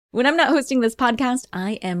When I'm not hosting this podcast,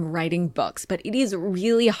 I am writing books, but it is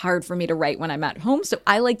really hard for me to write when I'm at home, so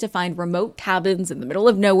I like to find remote cabins in the middle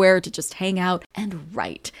of nowhere to just hang out and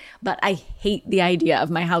write. But I hate the idea of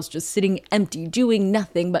my house just sitting empty, doing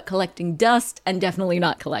nothing but collecting dust and definitely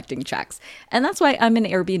not collecting checks. And that's why I'm an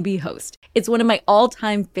Airbnb host. It's one of my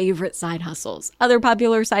all-time favorite side hustles. Other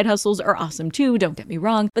popular side hustles are awesome too, don't get me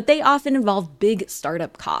wrong, but they often involve big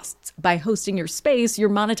startup costs. By hosting your space, you're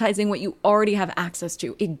monetizing what you already have access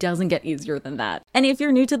to. It doesn't get easier than that. And if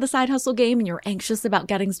you're new to the side hustle game and you're anxious about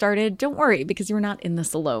getting started, don't worry, because you're not in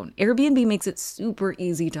this alone. Airbnb makes it super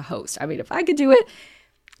easy to host. I mean, if I could do it,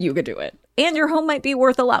 you could do it. And your home might be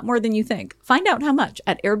worth a lot more than you think. Find out how much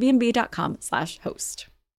at airbnb.com/host.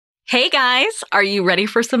 Hey guys, are you ready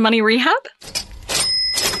for some money rehab?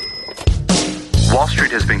 Wall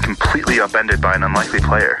Street has been completely upended by an unlikely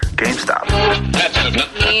player, GameStop.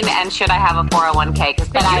 And should I have a 401k?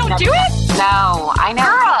 But you don't do it? No, I know.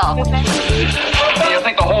 Girl! You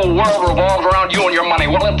think the whole world revolves around you and your money?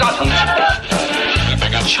 Well, it doesn't.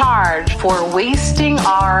 Charge for wasting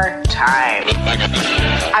our time.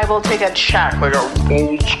 I will take a check. Like a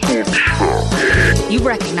old school check. You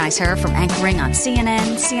recognize her from anchoring on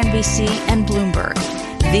CNN, CNBC, and Bloomberg.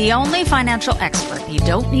 The only financial expert you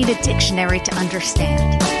don't need a dictionary to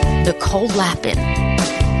understand, Nicole Lapin.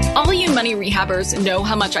 All you money rehabbers know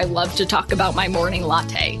how much I love to talk about my morning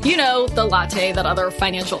latte. You know, the latte that other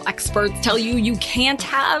financial experts tell you you can't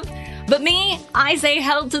have. But me, I say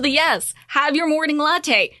hell to the yes. Have your morning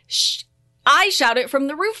latte. Shh. I shout it from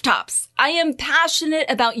the rooftops. I am passionate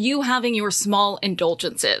about you having your small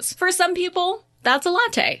indulgences. For some people, that's a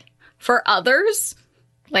latte. For others,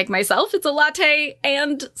 like myself, it's a latte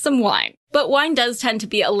and some wine. But wine does tend to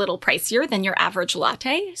be a little pricier than your average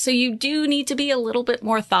latte, so you do need to be a little bit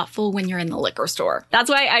more thoughtful when you're in the liquor store. That's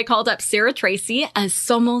why I called up Sarah Tracy, a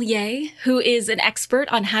sommelier, who is an expert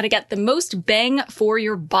on how to get the most bang for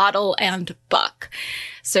your bottle and buck.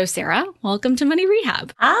 So Sarah, welcome to Money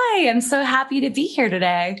Rehab. Hi, I'm so happy to be here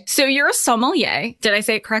today. So you're a sommelier. Did I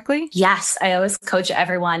say it correctly? Yes, I always coach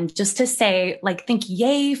everyone just to say, think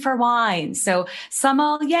yay for wine. So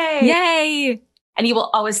sommelier. Yay! And you will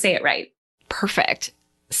always say it right. Perfect.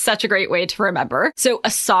 Such a great way to remember. So a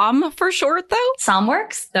somm for short, though? Somm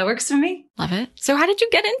works. That works for me. Love it. So how did you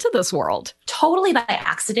get into this world? Totally by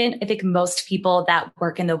accident. I think most people that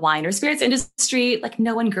work in the wine or spirits industry,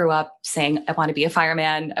 no one grew up saying, I want to be a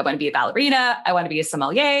fireman. I want to be a ballerina. I want to be a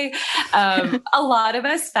sommelier. A lot of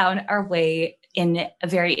us found our way in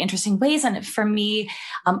very interesting ways. And for me,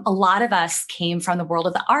 a lot of us came from the world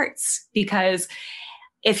of the arts because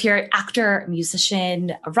if you're an actor,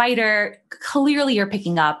 musician, a writer, clearly you're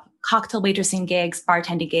picking up cocktail waitressing gigs,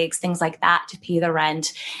 bartending gigs, things like that to pay the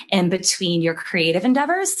rent in between your creative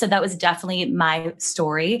endeavors. So that was definitely my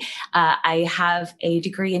story. I have a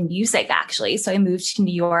degree in music, actually. So I moved to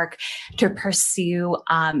New York to pursue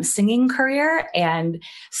singing career, and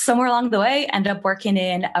somewhere along the way, ended up working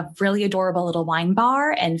in a really adorable little wine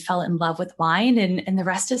bar and fell in love with wine, and the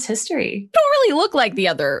rest is history. You don't really look like the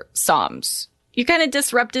other somms. You kind of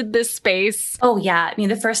disrupted this space. Oh, yeah. I mean,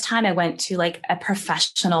 the first time I went to a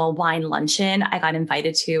professional wine luncheon I got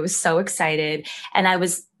invited to, I was so excited. And I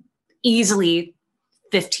was easily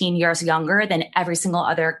 15 years younger than every single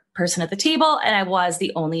other person at the table. And I was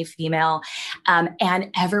the only female.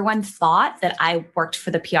 And everyone thought that I worked for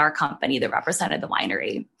the PR company that represented the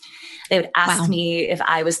winery. They would ask me if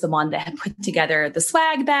I was the one that had put together the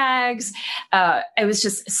swag bags. It was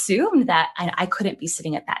just assumed that I couldn't be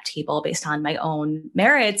sitting at that table based on my own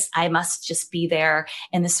merits. I must just be there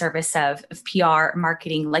in the service of PR,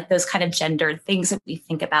 marketing, those kind of gendered things that we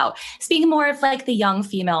think about. Speaking more of the young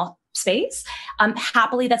female space.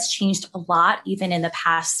 Happily, that's changed a lot, even in the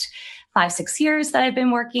past 5-6 years that I've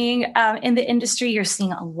been working in the industry. You're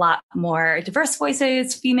seeing a lot more diverse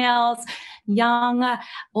voices, females, young,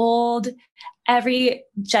 old, every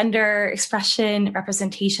gender expression,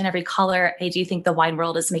 representation, every color. I do think the wine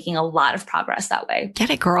world is making a lot of progress that way. Get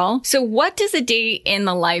it, girl. So what does a day in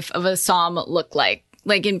the life of a somm look like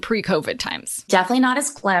in pre-COVID times? Definitely not as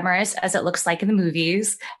glamorous as it looks like in the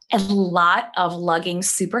movies. A lot of lugging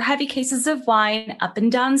super heavy cases of wine up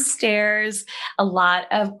and down stairs, a lot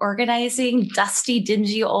of organizing dusty,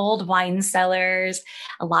 dingy old wine cellars,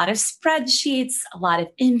 a lot of spreadsheets, a lot of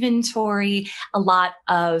inventory, a lot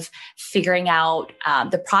of figuring out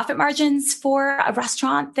the profit margins for a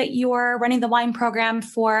restaurant that you're running the wine program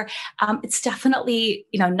for. It's definitely,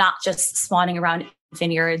 not just swanning around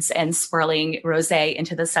vineyards and swirling rosé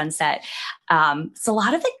into the sunset. It's a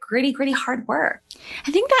lot of like gritty hard work.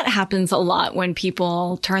 I think that happens a lot when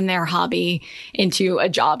people turn their hobby into a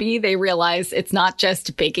jobby. They realize it's not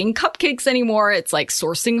just baking cupcakes anymore. It's like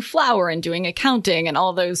sourcing flour and doing accounting and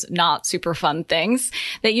all those not super fun things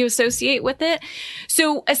that you associate with it.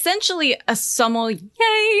 So essentially a sommelier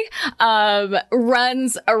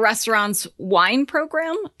runs a restaurant's wine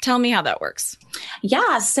program. Tell me how that works.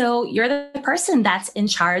 Yeah. So you're the person that's in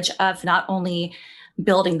charge of not only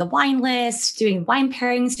building the wine list, doing wine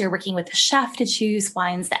pairings. You're working with the chef to choose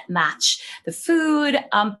wines that match the food.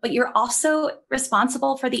 But you're also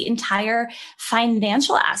responsible for the entire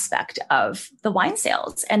financial aspect of the wine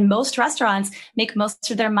sales. And most restaurants make most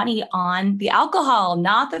of their money on the alcohol,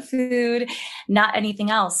 not the food, not anything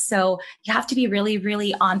else. So you have to be really,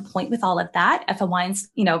 really on point with all of that. If a wine's,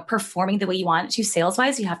 performing the way you want it to sales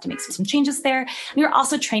wise, you have to make some changes there. And you're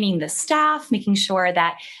also training the staff, making sure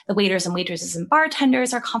that the waiters and waitresses and bartenders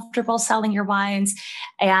are comfortable selling your wines,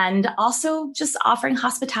 and also just offering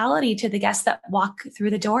hospitality to the guests that walk through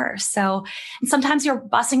the door. So sometimes you're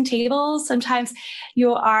bussing tables. Sometimes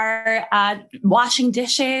you are washing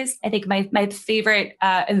dishes. I think my favorite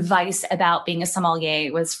advice about being a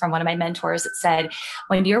sommelier was from one of my mentors that said,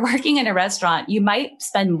 when you're working in a restaurant, you might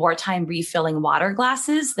spend more time refilling water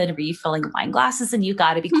glasses than refilling wine glasses. And you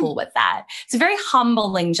got to be cool with that. It's a very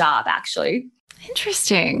humbling job, actually.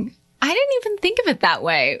 Interesting. I didn't even think of it that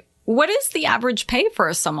way. What is the average pay for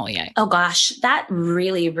a sommelier? Oh gosh, that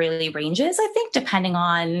really, really ranges. I think depending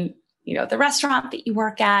on, the restaurant that you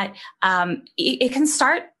work at, it can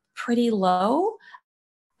start pretty low.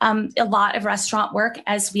 A lot of restaurant work,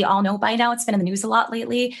 as we all know by now, it's been in the news a lot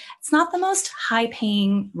lately. It's not the most high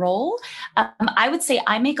paying role. I would say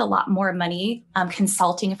I make a lot more money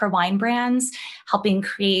consulting for wine brands, helping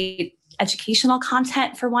create educational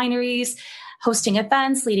content for wineries, hosting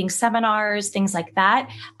events, leading seminars, things like that,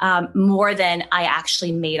 more than I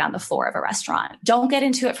actually made on the floor of a restaurant. Don't get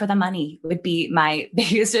into it for the money would be my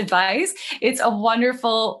biggest advice. It's a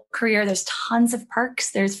wonderful career. There's tons of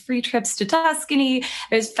perks. There's free trips to Tuscany.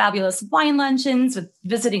 There's fabulous wine luncheons with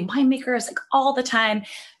visiting winemakers like all the time.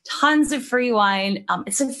 Tons of free wine.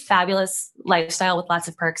 It's a fabulous lifestyle with lots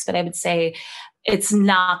of perks, but I would say it's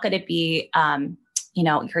not going to be,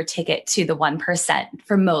 your ticket to the 1%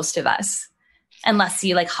 for most of us, unless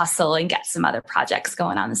you hustle and get some other projects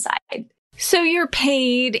going on the side. So you're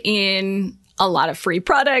paid in a lot of free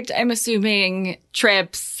product, I'm assuming,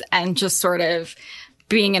 trips, and just sort of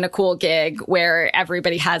being in a cool gig where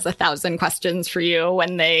everybody has 1,000 questions for you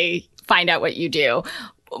when they find out what you do,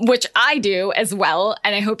 which I do as well.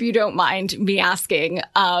 And I hope you don't mind me asking,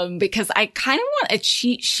 because I kind of want a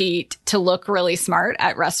cheat sheet to look really smart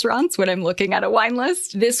at restaurants when I'm looking at a wine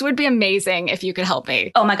list. This would be amazing if you could help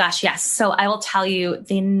me. Oh my gosh, yes. So I will tell you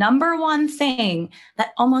the number one thing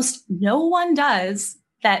that almost no one does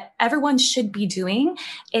that everyone should be doing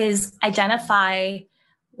is identify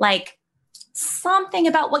something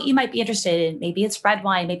about what you might be interested in. Maybe it's red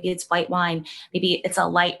wine, maybe it's white wine, maybe it's a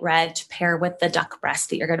light red to pair with the duck breast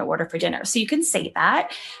that you're going to order for dinner. So you can say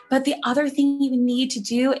that. But the other thing you need to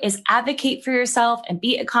do is advocate for yourself and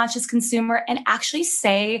be a conscious consumer and actually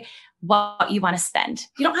say what you want to spend.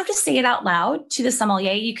 You don't have to say it out loud to the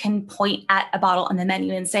sommelier. You can point at a bottle on the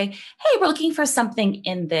menu and say, hey, we're looking for something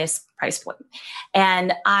in this price point.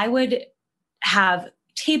 And I would have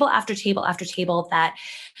table after table after table that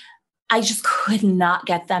I just could not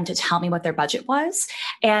get them to tell me what their budget was.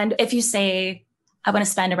 And if you say, I want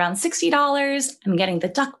to spend around $60, I'm getting the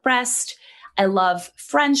duck breast, I love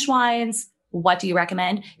French wines, what do you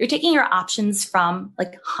recommend? You're taking your options from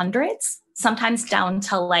hundreds, sometimes down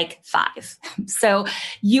to 5. So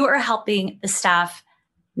you are helping the staff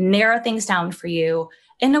narrow things down for you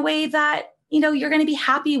in a way that you're going to be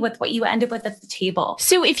happy with what you end up with at the table.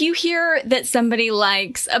 So if you hear that somebody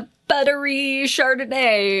likes a buttery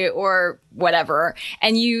Chardonnay or whatever,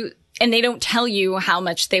 and they don't tell you how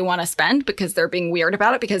much they want to spend because they're being weird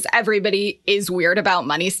about it, because everybody is weird about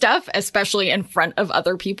money stuff, especially in front of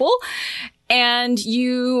other people, and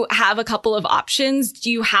you have a couple of options,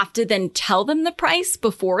 do you have to then tell them the price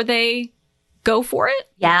before they go for it?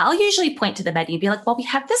 Yeah, I'll usually point to the menu and be like, well, we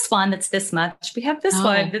have this one that's this much. We have this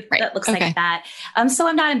one that looks like that. So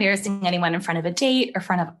I'm not embarrassing anyone in front of a date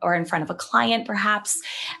or in front of a client, perhaps.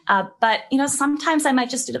 But, sometimes I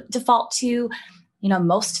might just default to,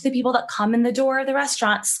 most of the people that come in the door of the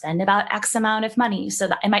restaurant spend about X amount of money. So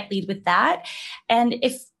that I might lead with that. And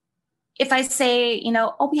if I say,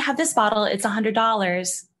 we have this bottle, it's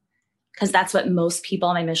 $100, because that's what most people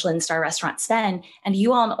in my Michelin star restaurant spend, and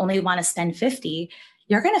you all only want to spend $50,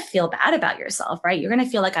 you're going to feel bad about yourself, right? You're going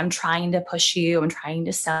to feel like I'm trying to push you, I'm trying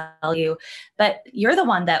to sell you, but you're the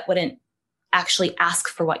one that wouldn't actually ask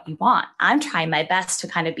for what you want. I'm trying my best to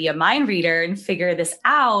kind of be a mind reader and figure this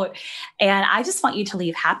out. And I just want you to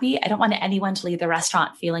leave happy. I don't want anyone to leave the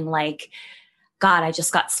restaurant feeling like, God, I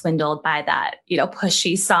just got swindled by that,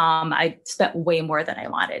 pushy somm. I spent way more than I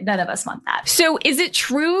wanted. None of us want that. So is it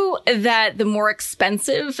true that the more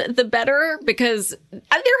expensive, the better? Because there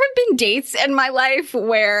have been dates in my life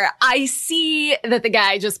where I see that the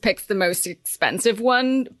guy just picks the most expensive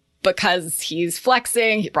one because he's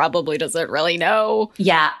flexing. He probably doesn't really know.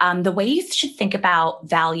 Yeah. The way you should think about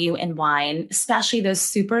value in wine, especially those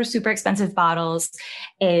super, super expensive bottles,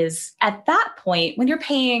 is at that point when you're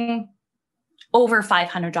paying over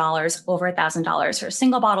 $500, over $1,000 for a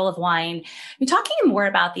single bottle of wine, you're talking more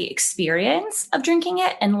about the experience of drinking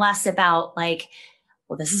it and less about like,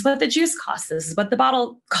 well, this is what the juice costs. This is what the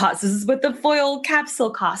bottle costs. This is what the foil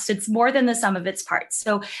capsule costs. It's more than the sum of its parts.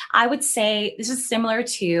 So I would say this is similar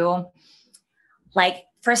to like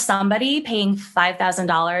for somebody paying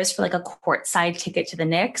 $5,000 for like a courtside ticket to the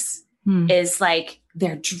Knicks is like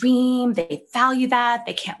their dream. They value that.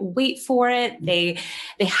 They can't wait for it. They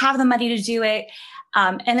have the money to do it.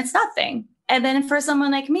 And it's nothing. And then for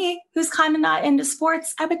someone like me, who's kind of not into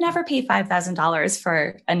sports, I would never pay $5,000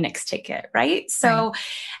 for a Knicks ticket, right? So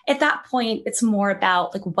at that point, it's more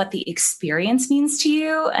about like what the experience means to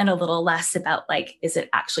you and a little less about like, is it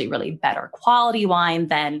actually really better quality wine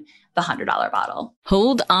than the $100 bottle?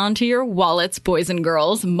 Hold on to your wallets, boys and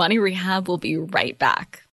girls. Money Rehab will be right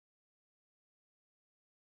back.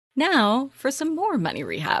 Now for some more Money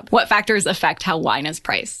Rehab. What factors affect how wine is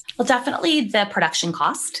priced? Well, definitely the production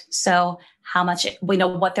cost. So how much we know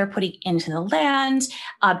what they're putting into the land,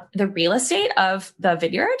 the real estate of the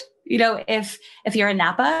vineyard. If you're in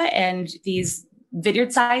Napa and these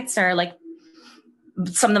vineyard sites are like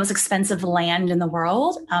some of the most expensive land in the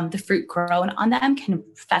world, the fruit grown on them can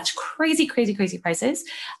fetch crazy, crazy, crazy prices.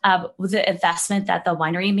 The investment that the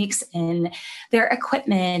winery makes in their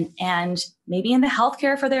equipment and maybe in the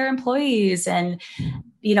healthcare for their employees and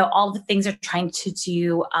all the things they're trying to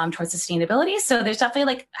do towards sustainability. So there's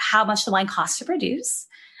definitely like how much the wine costs to produce,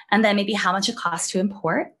 and then maybe how much it costs to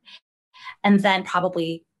import, and then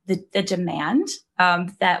probably the demand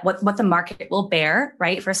that what the market will bear,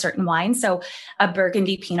 right, for a certain wine. So a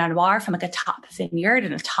Burgundy Pinot Noir from like a top vineyard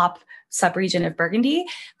in a top subregion of Burgundy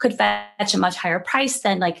could fetch a much higher price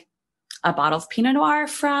than like a bottle of Pinot Noir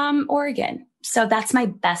from Oregon. So that's my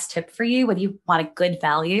best tip for you when you want a good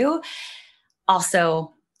value.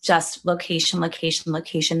 Also, just location,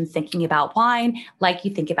 thinking about wine like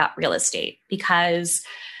you think about real estate, because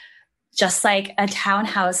just like a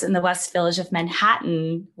townhouse in the West Village of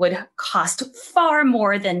Manhattan would cost far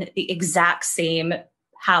more than the exact same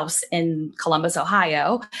house in Columbus,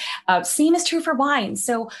 Ohio. Same is true for wine.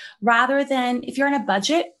 So rather than, if you're on a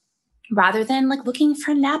budget, rather than like looking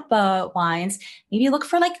for Napa wines, maybe look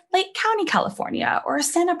for like Lake County, California, or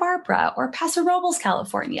Santa Barbara, or Paso Robles,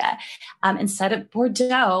 California. Instead of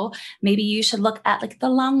Bordeaux, maybe you should look at like the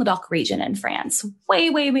Languedoc region in France. Way,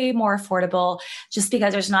 way, way more affordable, just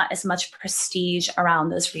because there's not as much prestige around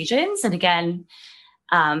those regions. And again,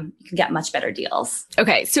 you can get much better deals.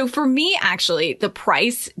 Okay. So for me, actually, the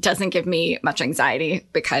price doesn't give me much anxiety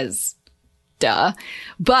because duh.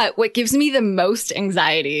 But what gives me the most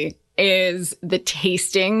anxiety is the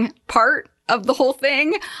tasting part of the whole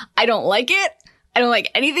thing. I don't like it. I don't like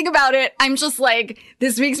anything about it. I'm just like,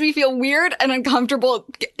 this makes me feel weird and uncomfortable.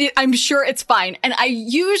 I'm sure it's fine. And I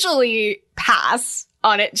usually pass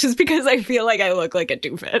on it just because I feel like I look like a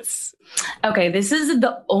doofus. Okay, this is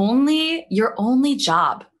your only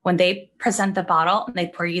job when they present the bottle and they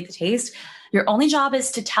pour you the taste. Your only job is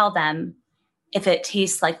to tell them if it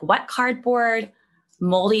tastes like wet cardboard,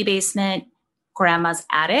 moldy basement, grandma's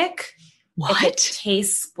attic. What? If it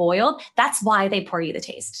tastes spoiled, that's why they pour you the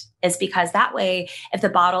taste, is because that way, if the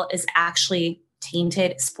bottle is actually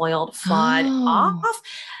tainted, spoiled, flawed off,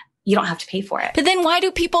 you don't have to pay for it. But then why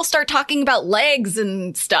do people start talking about legs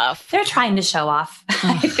and stuff? They're trying to show off,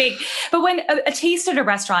 I think. But when a taste at a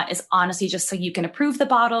restaurant is honestly just so you can approve the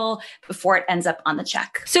bottle before it ends up on the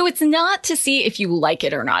check. So it's not to see if you like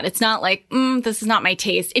it or not. It's not like, this is not my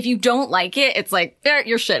taste. If you don't like it, it's like,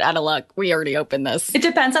 you're shit out of luck. We already opened this. It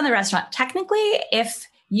depends on the restaurant. Technically, if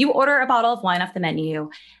you order a bottle of wine off the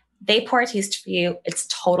menu, they pour a taste for you. It's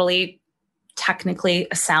totally, technically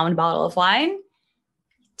a sound bottle of wine.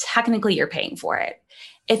 Technically, you're paying for it.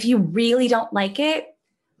 If you really don't like it,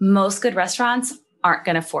 most good restaurants aren't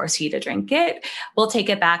going to force you to drink it. We'll take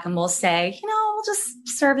it back and we'll say, we'll just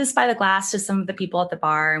serve this by the glass to some of the people at the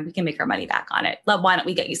bar and we can make our money back on it. Why don't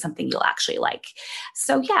we get you something you'll actually like?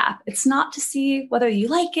 So yeah, it's not to see whether you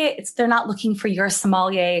like it. They're not looking for your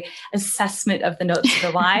sommelier assessment of the notes of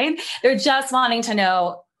the wine. They're just wanting to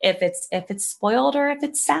know if it's spoiled or if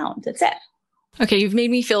it's sound. That's it. Okay, you've made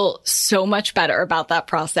me feel so much better about that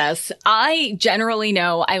process. I generally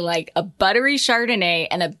know I like a buttery Chardonnay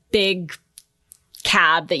and a big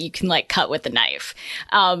cab that you can like cut with a knife.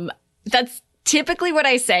 That's typically what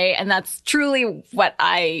I say, and that's truly what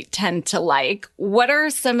I tend to like. What are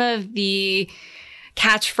some of the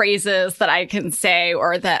catchphrases that I can say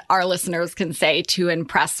or that our listeners can say to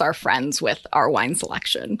impress our friends with our wine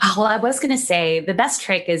selection? Well, I was going to say the best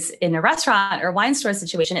trick is in a restaurant or wine store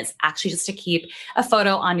situation, it's actually just to keep a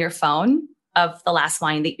photo on your phone of the last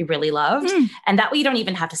wine that you really loved. And that way you don't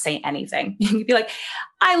even have to say anything. You'd be like,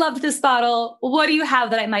 I loved this bottle. What do you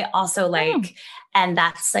have that I might also like? And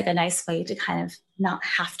that's like a nice way to kind of not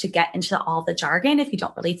have to get into all the jargon if you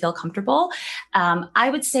don't really feel comfortable. I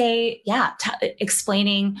would say,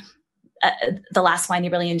 explaining the last wine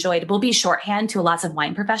you really enjoyed will be shorthand to lots of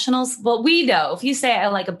wine professionals. Well, we know if you say I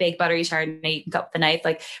like a big buttery Chardonnay, you can cut with the knife.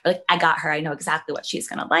 Like I got her. I know exactly what she's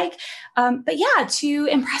going to like. But yeah, to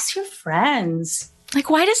impress your friends. Like,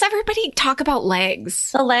 why does everybody talk about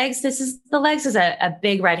legs? The legs is a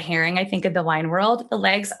big red herring, I think, in the wine world. The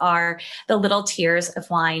legs are the little tiers of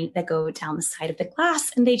wine that go down the side of the glass,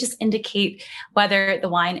 and they just indicate whether the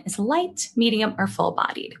wine is light, medium, or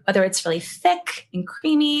full-bodied, whether it's really thick and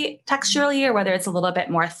creamy texturally, or whether it's a little bit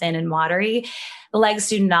more thin and watery. The legs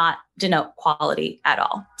do not denote quality at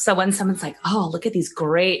all. So when someone's like, oh, look at these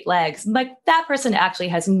great legs, I'm like, that person actually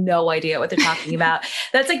has no idea what they're talking about.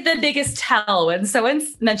 That's like the biggest tell. When someone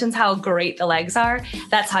mentions how great the legs are,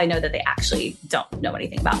 that's how I know that they actually don't know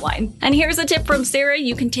anything about wine. And here's a tip from Sarah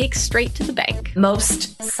you can take straight to the bank.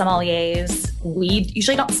 Most sommeliers, we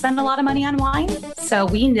usually don't spend a lot of money on wine. So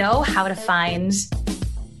we know how to find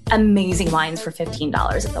amazing wines for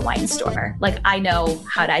 $15 at the wine store. Like I know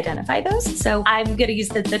how to identify those. So I'm going to use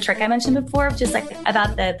the trick I mentioned before, just like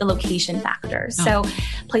about the location factor. So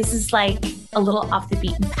places like a little off the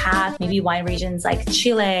beaten path, maybe wine regions like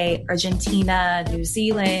Chile, Argentina, New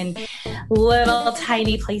Zealand, little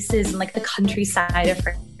tiny places in like the countryside of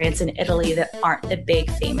France and Italy that aren't the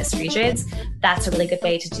big famous regions. That's a really good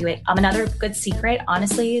way to do it. Another good secret,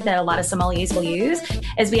 honestly, that a lot of sommeliers will use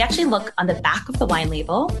is we actually look on the back of the wine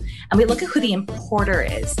label and we look at who the importer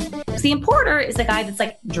is. Because the importer is the guy that's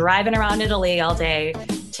like driving around Italy all day,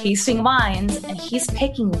 tasting wines, and he's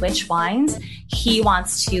picking which wines he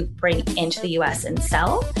wants to bring into the US and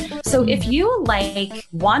sell. So if you like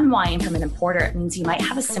one wine from an importer, it means you might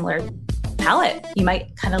have a similar palate. You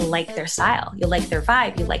might kind of like their style. You like their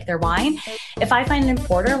vibe. You like their wine. If I find an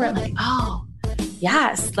importer where I'm like, oh,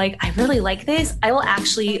 yes, like I really like this, I will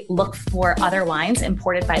actually look for other wines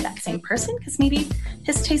imported by that same person because maybe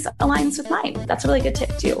his taste aligns with mine. That's a really good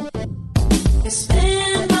tip too.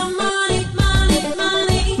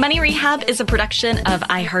 Money Rehab is a production of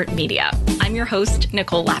iHeartMedia. I'm your host,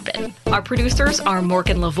 Nicole Lappin. Our producers are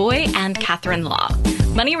Morgan Lavoie and Catherine Law.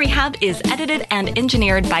 Money Rehab is edited and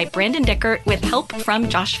engineered by Brandon Dickert with help from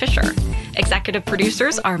Josh Fisher. Executive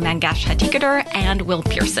producers are Mangesh Hattikudur and Will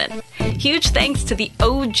Pearson. Huge thanks to the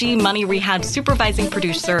OG Money Rehab supervising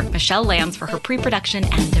producer, Michelle Lands, for her pre-production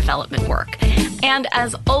and development work. And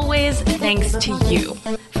as always, thanks to you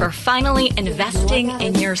for finally investing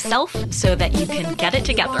in yourself so that you can get it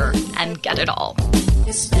together and get it all.